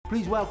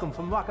Please welcome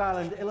from Rock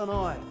Island,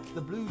 Illinois, the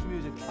blues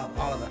music of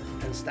Oliver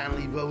and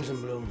Stanley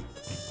Rosenblum,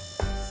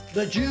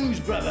 the Jews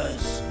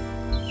Brothers.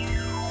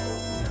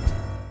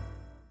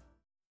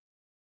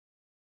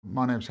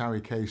 My name's Howie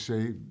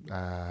Casey,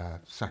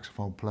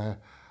 saxophone player,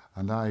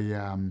 and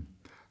I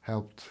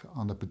helped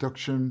on the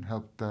production,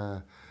 helped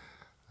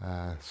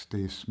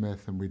Steve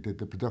Smith, and we did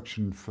the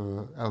production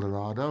for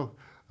Eldorado,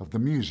 of the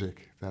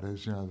music, that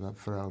is, you know,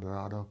 for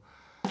Eldorado.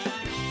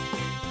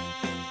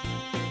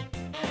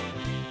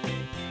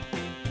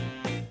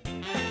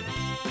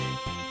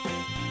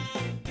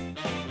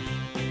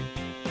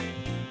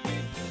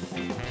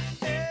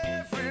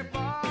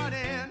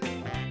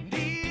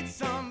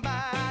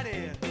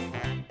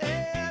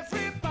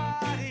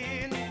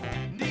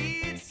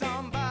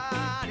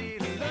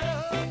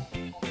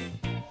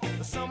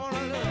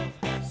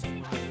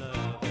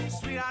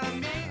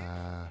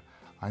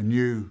 I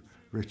knew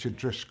Richard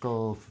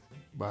Driscoll,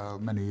 well,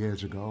 many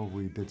years ago.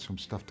 We did some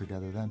stuff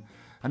together then,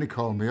 and he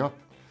called me up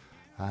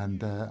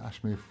and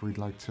asked me if we'd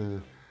like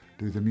to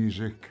do the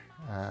music,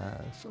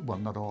 well,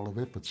 not all of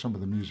it, but some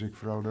of the music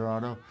for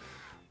Eldorado,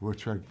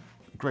 which I had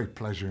great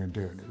pleasure in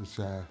doing. It was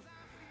a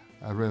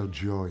real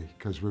joy,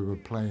 because we were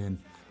playing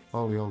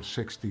all the old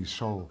 60s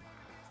soul.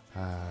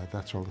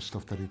 That's all the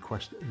stuff that he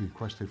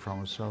requested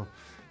from us. So,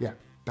 yeah,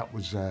 that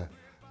was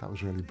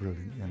really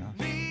brilliant, you know.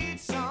 Need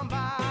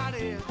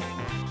somebody,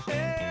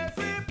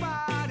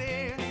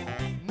 everybody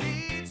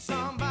needs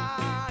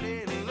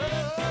somebody to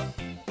love,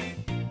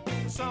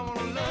 someone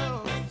to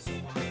love,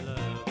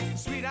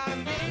 sweet out of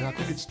me. Yeah, I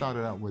think it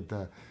started out with,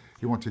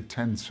 he wanted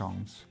 10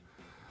 songs,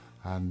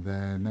 and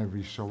then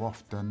every so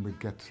often we'd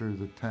get through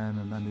the 10,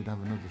 and then he'd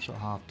have another sort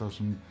of half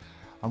dozen,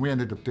 and we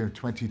ended up doing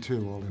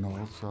 22 all in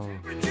all, so.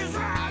 Just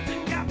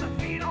rising, got the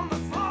feet on the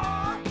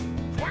floor,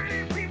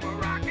 20 people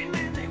rocking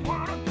and they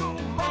wanna go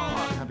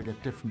more. We had to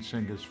get different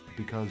singers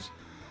because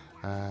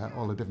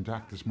all the different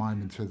actors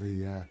miming to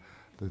the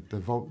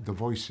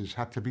voices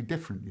had to be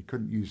different. You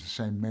couldn't use the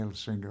same male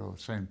singer or the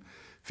same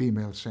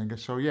female singer.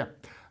 So yeah,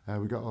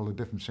 we got all the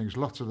different singers.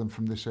 Lots of them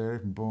from this area,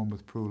 from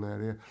Bournemouth, Poole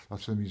area.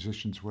 Lots of the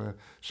musicians were,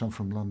 some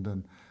from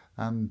London.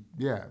 And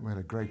yeah, we had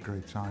a great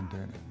time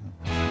doing it.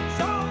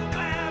 So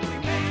glad we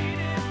made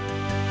it.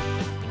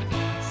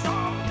 So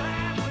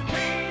glad we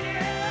made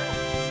it.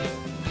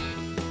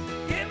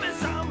 Give me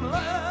some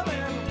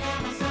loving.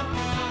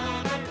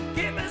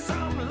 Give me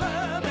some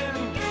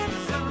loving.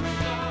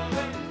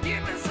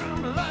 Give me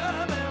some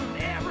loving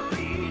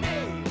every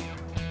day.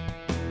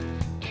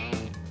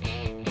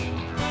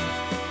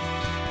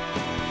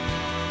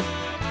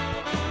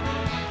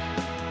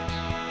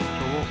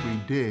 So what we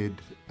did,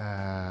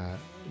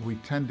 we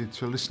tended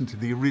to listen to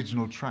the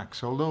original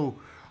tracks, although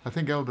I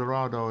think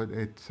Eldorado,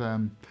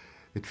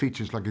 it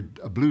features like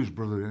a Blues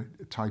Brother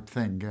type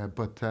thing,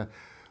 but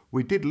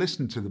we did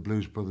listen to the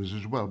Blues Brothers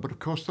as well. But of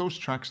course those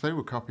tracks, they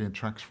were copying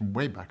tracks from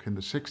way back in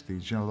the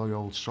 60s, you know, the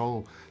old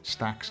soul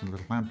stacks in the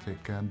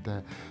Atlantic,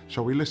 and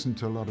so we listened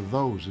to a lot of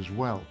those as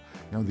well,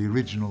 you know, the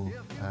original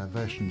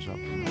versions of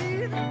them.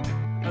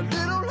 A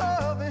little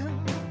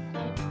loving.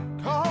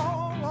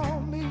 Call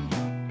on me.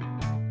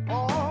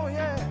 Oh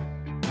yeah.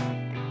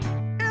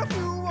 If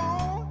you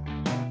want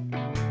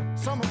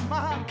some of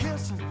my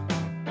kissing,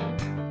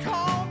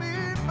 call me,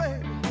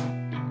 baby.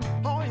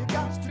 All you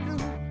got to do.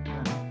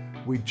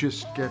 We'd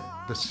just get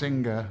the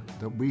singer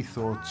that we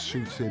thought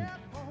suited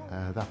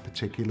that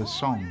particular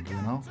song, you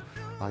know,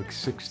 like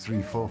 6,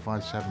 3, 4,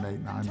 5, 7, 8,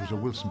 9 was a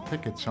Wilson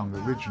Pickett song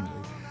originally,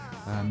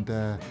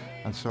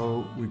 and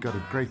so we got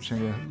a great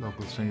singer,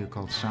 local singer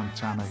called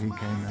Santana. He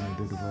came in and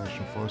did a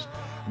version for us,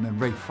 and then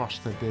Ray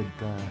Foster did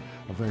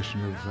a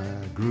version of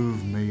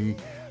Groove Me,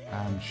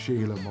 and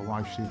Sheila, my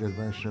wife, she did a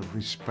version of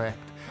Respect,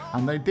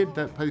 and they did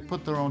that. They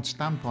put their own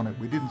stamp on it.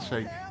 We didn't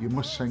say you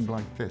must sing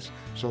like this,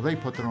 so they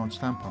put their own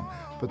stamp on.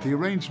 But the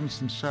arrangements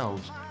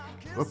themselves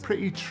were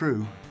pretty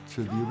true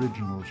to the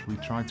originals. We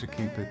tried to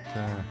keep it,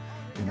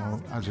 you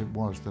know, as it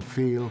was, the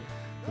feel,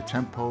 the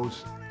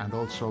tempos, and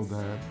also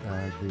the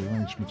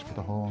arrangements for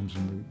the horns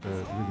and the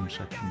rhythm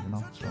section, you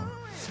know. So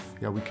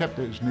yeah, we kept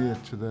it as near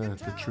to the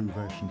true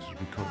versions as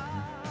we could. You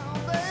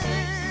know?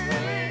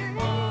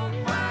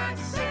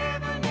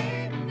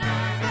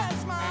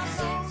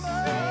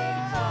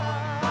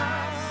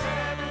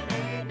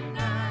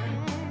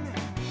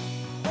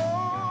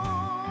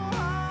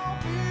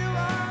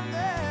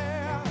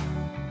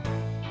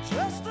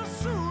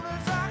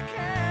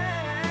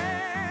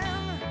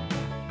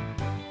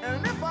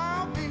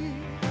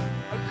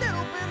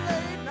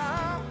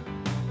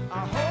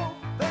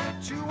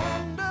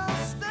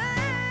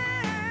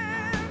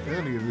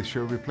 Earlier this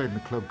year we played in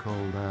a club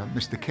called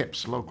Mr.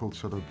 Kip's, local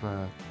sort of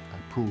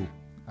pool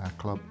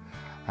club,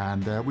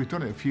 and we've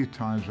done it a few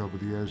times over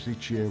the years.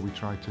 Each year we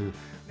try to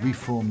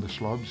reform the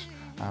slobs,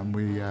 and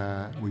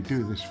we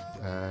do this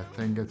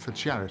thing for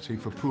charity,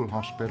 for Pool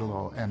Hospital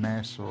or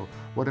MS or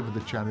whatever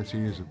the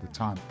charity is at the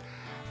time.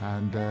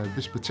 And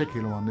this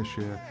particular one this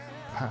year,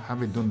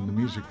 having done the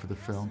music for the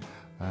film,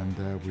 and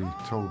we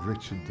told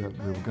Richard that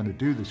we were going to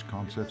do this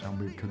concert and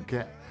we could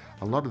get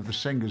a lot of the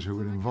singers who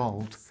were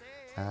involved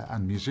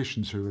and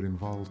musicians who were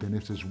involved in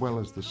it, as well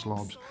as the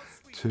Slobs,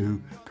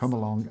 to come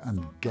along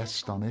and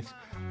guest on it.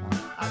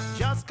 I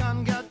just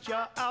can't get you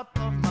out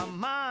of my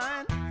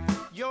mind.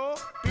 You'll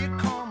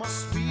become a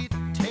sweet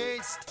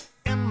taste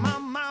in my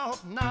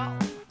mouth now.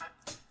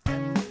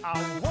 And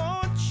I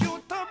want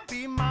you to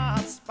be my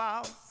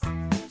spouse,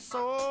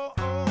 so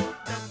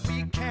that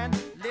we can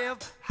live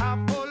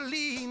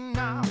happily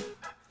now.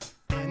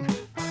 In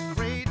a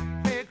great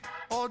big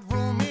old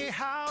roomy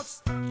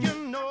house, you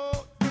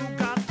know you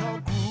got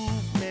to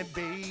groove me,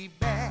 baby.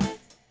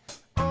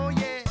 Oh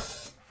yeah.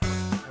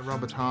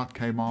 Robert Hart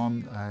came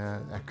on,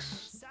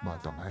 well, I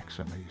don't know,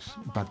 he's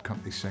a Bad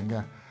Company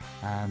singer,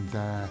 and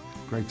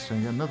great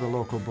singer, another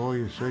local boy,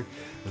 you see.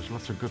 There's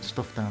lots of good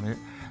stuff down here.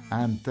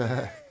 And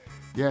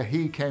yeah,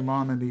 he came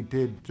on and he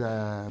did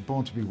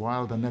Born to be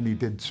Wild, and then he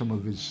did some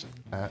of his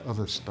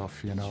other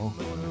stuff, you know.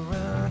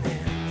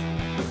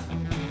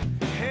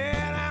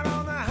 Head out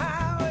on the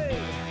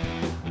highway,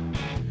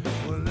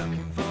 we're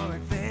looking for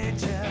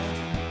adventure,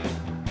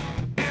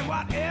 and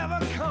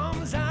whatever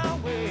comes our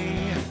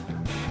way.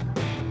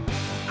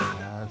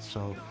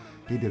 So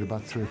he did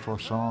about 3 or 4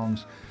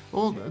 songs.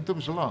 Oh, there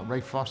was a lot.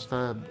 Ray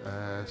Foster,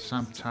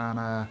 Sam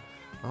Tanner.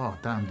 Oh,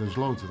 damn, there's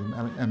loads of them.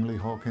 Emily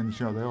Hawkins,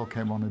 you know, they all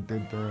came on and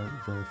did their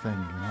thing,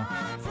 you know.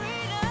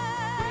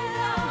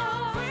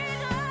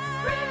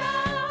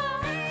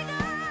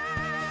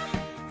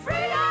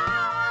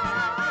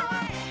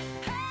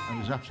 It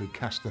was absolutely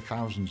cast of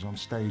thousands on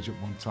stage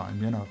at one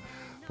time, you know.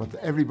 But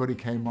everybody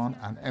came on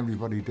and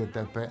everybody did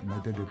their bit, and they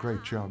did a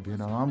great job, you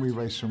know. And we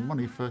raised some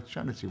money for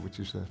charity, which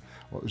is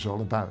what it was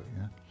all about,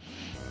 yeah.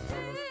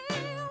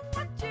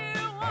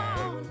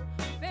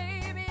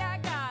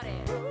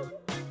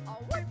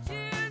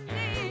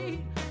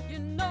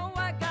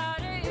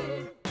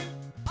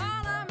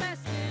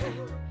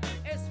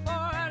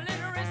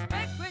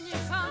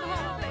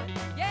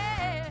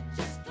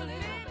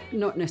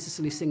 Not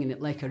necessarily singing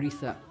it like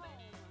Aretha,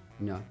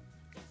 no.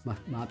 My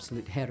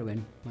absolute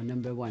heroine, my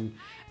number one.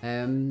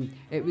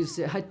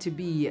 It had to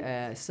be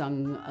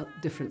sung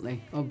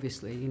differently,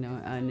 obviously, you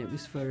know, and it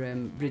was for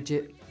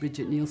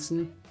Bridget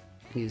Nielsen,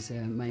 who's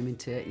miming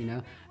to it, you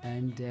know,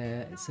 and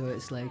so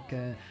it's like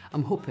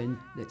I'm hoping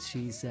that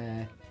she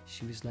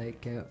was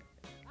like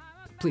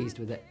pleased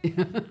with it.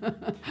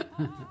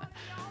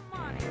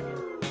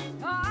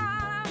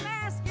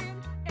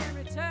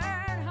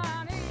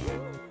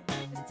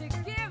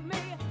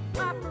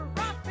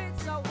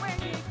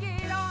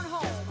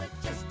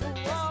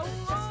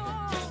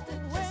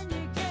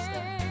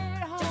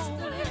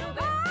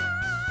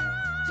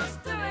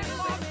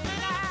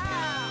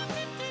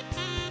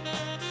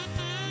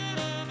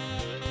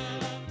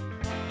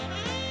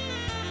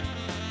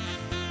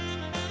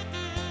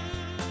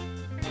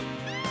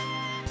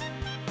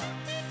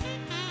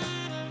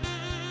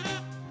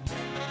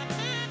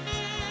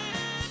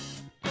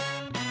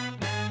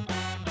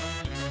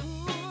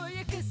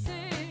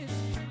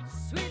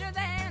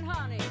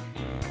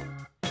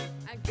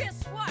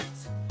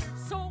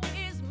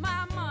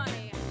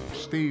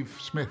 Steve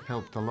Smith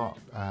helped a lot.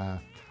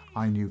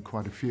 I knew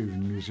quite a few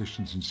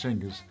musicians and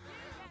singers,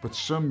 but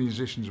some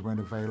musicians weren't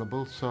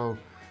available, so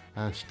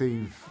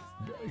Steve,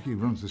 he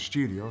runs the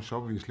studio, so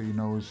obviously he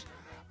knows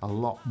a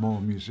lot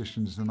more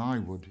musicians than I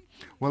would.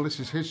 Well, this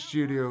is his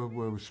studio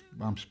where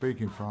I'm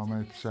speaking from.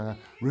 It's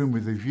Room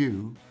with a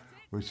View,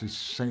 which is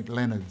St.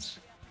 Leonard's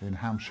in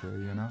Hampshire,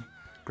 you know.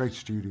 Great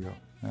studio,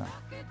 yeah.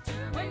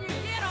 When you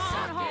get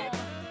on home,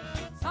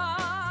 it's all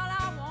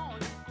I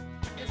want.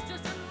 It's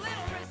just a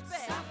little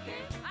respect.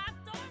 I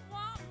don't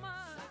want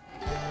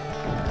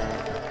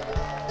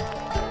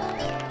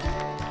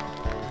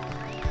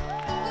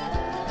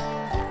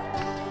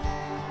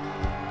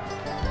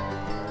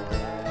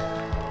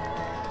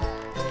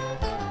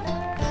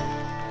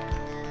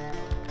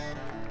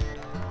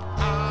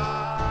I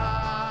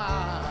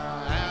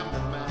am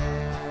the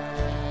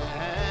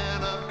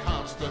man of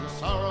constant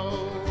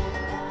sorrow.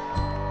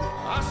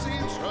 I've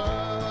seen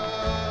trouble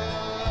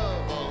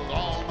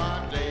all my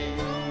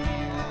days.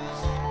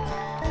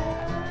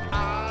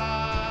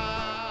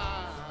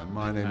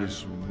 My name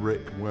is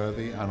Rick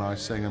Worthy, and I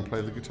sing and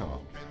play the guitar.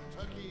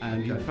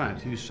 And in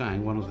fact, you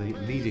sang one of the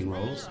leading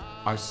roles.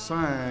 I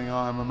sang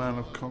I'm a Man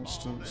of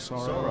Constant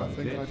Sorrow, I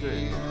think I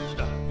did.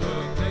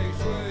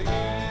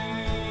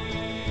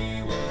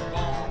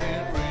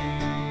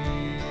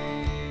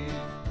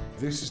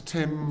 This is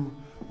Tim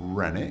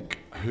Rennick,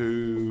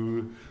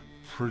 who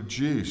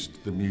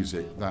produced the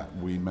music that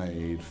we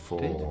made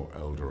for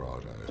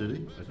Eldorado. Did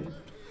he?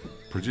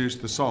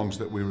 Produced the songs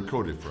that we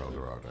recorded for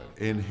Eldorado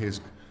in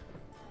his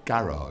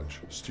garage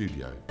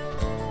studio.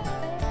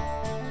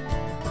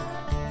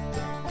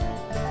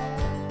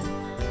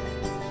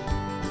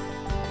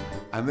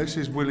 And this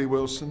is Willie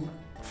Wilson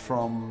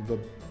from the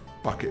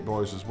Bucket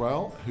Boys as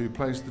well, who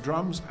plays the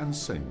drums and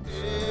sings.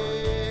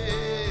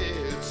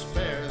 It's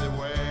fairly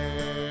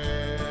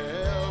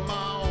well,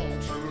 my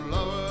own true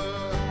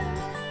lover.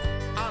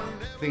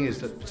 The thing is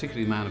that,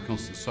 particularly Man of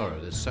Constant Sorrow,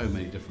 there's so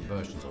many different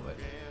versions of it.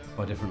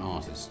 by different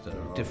artists.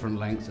 Different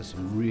lengths. There's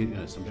some really,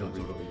 some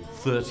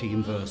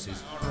 13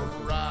 verses.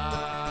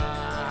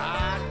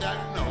 Ride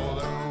that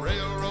northern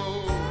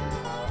railroad.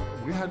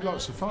 We had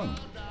lots of fun.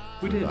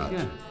 We did, that.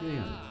 yeah.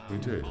 We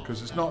did,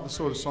 because it's not the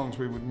sort of songs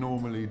we would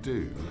normally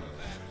do.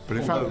 But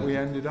in fact, we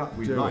ended up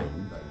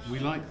doing... We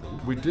liked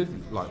them. We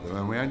did like them,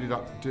 and we ended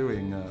up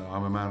doing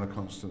I'm a Man of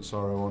Constant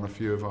Sorrow on a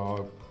few of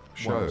our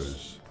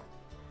shows.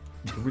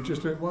 Did we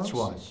just do it once?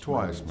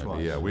 Twice,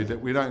 maybe, yeah. We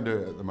don't do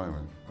it at the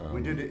moment.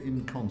 We did it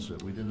in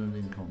concert. We did it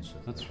in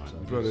concert. That's right.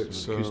 But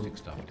it's acoustic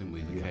stuff, didn't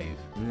we? The cave.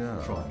 Yeah.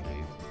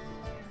 Cave.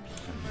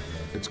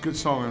 It's a good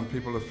song, and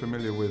people are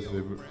familiar with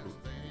the,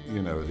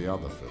 the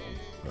other film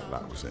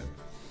that was in.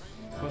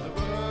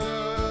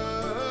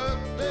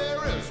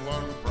 There is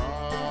one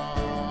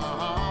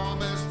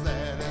promise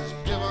that is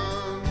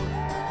given.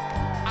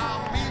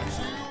 I'll meet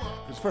you.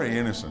 It's a very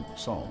innocent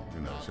song,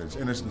 so it's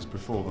innocence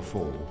before the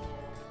fall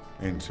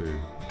into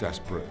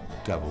desperate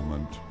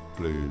devilment,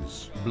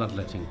 blues,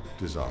 bloodletting,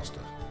 disaster.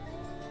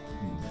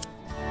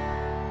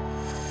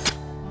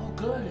 Oh,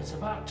 good, it's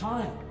about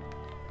time.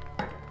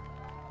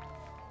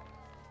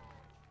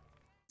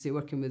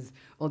 Working with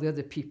all the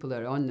other people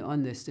that are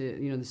on this,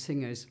 the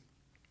singers,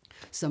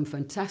 some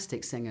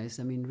fantastic singers,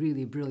 I mean,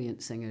 really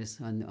brilliant singers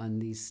on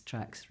these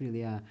tracks,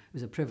 really are. It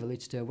was a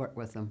privilege to work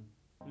with them.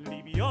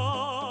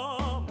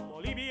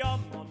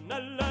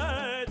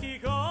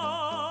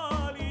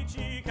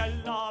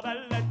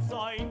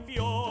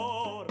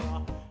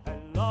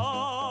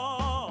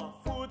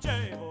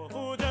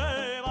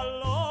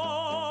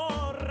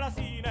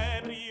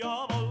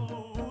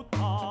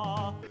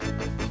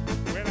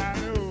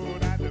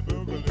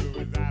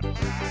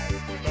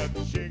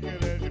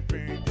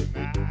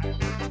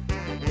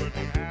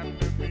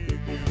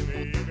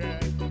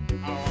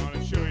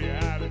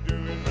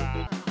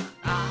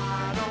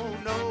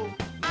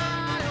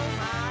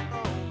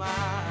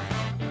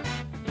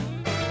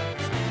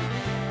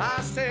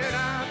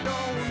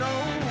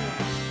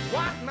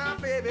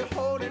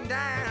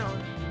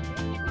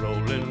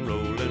 Rolling,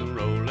 rolling,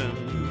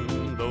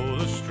 rolling, though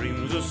the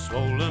streams are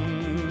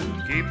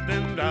swollen, keep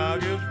them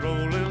daggers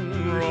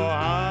rolling,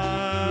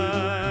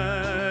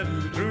 rawhide,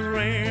 through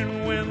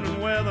rain, wind,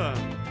 and weather,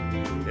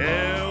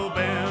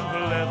 hell-bent for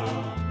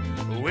leather,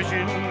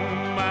 wishing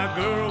my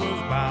girl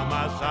was by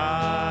my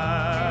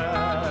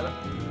side.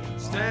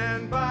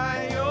 Stand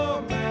by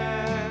your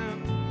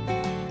man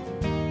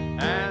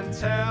and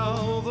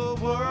tell the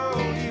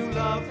world you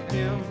love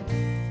him.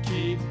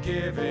 Keep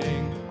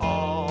giving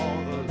all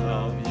the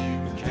love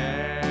you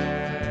can.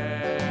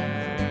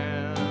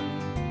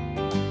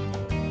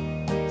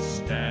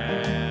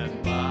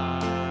 Stand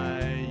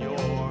by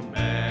your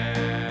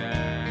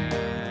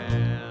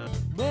man.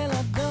 Well,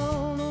 I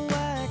don't know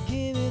why I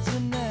came here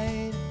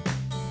tonight.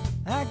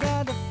 I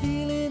got the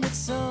feeling that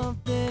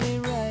something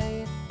ain't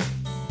right.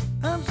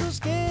 I'm so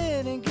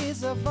scared in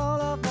case I fall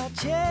off my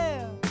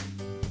chair,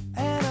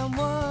 and I'm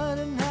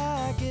wondering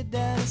how I get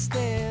down the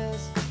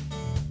stairs.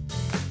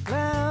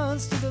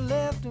 Clowns to the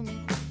left of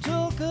me,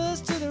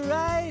 jokers to the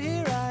right.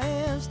 Here I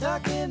am,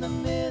 stuck in the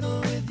middle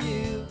with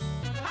you.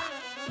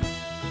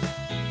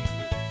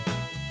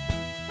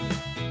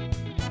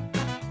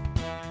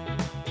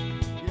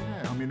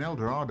 Yeah, I mean,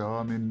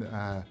 Eldorado,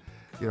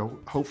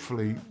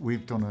 hopefully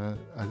we've done a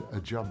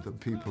job that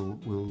people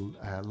will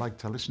like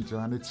to listen to,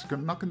 and it's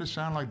not going to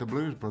sound like the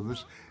Blues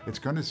Brothers. It's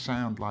going to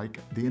sound like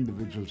the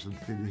individuals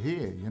that did it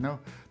here,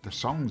 The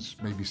songs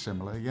may be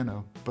similar,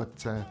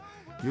 but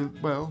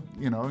you've got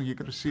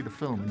to see the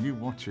film and you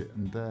watch it,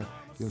 and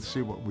you'll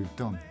see what we've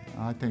done.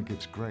 I think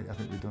it's great. I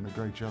think we've done a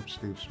great job,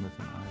 Steve Smith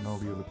and I, and all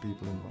the other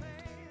people involved.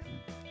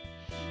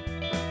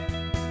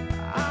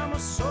 I'm a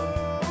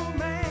soul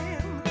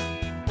man.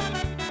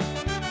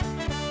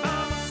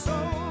 I'm a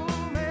soul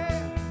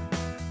man.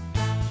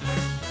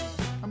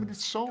 I mean,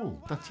 it's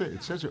soul. That's it.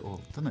 It says it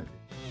all, doesn't it?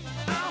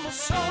 I'm a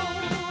soul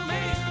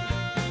man.